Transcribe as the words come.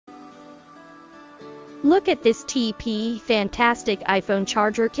Look at this TP fantastic iPhone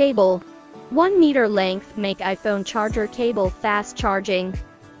charger cable. 1 meter length make iPhone charger cable fast charging.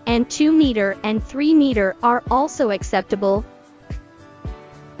 And 2 meter and 3 meter are also acceptable.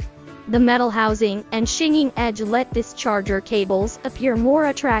 The metal housing and shinging edge let this charger cables appear more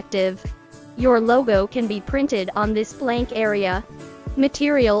attractive. Your logo can be printed on this blank area.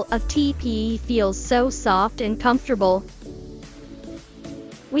 Material of TP feels so soft and comfortable.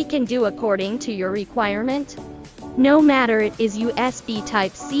 We can do according to your requirement. No matter it is USB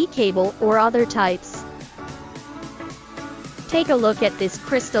Type-C cable or other types. Take a look at this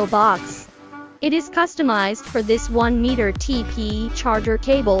crystal box. It is customized for this 1 meter TP charger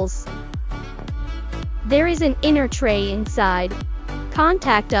cables. There is an inner tray inside.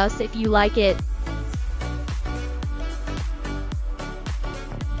 Contact us if you like it.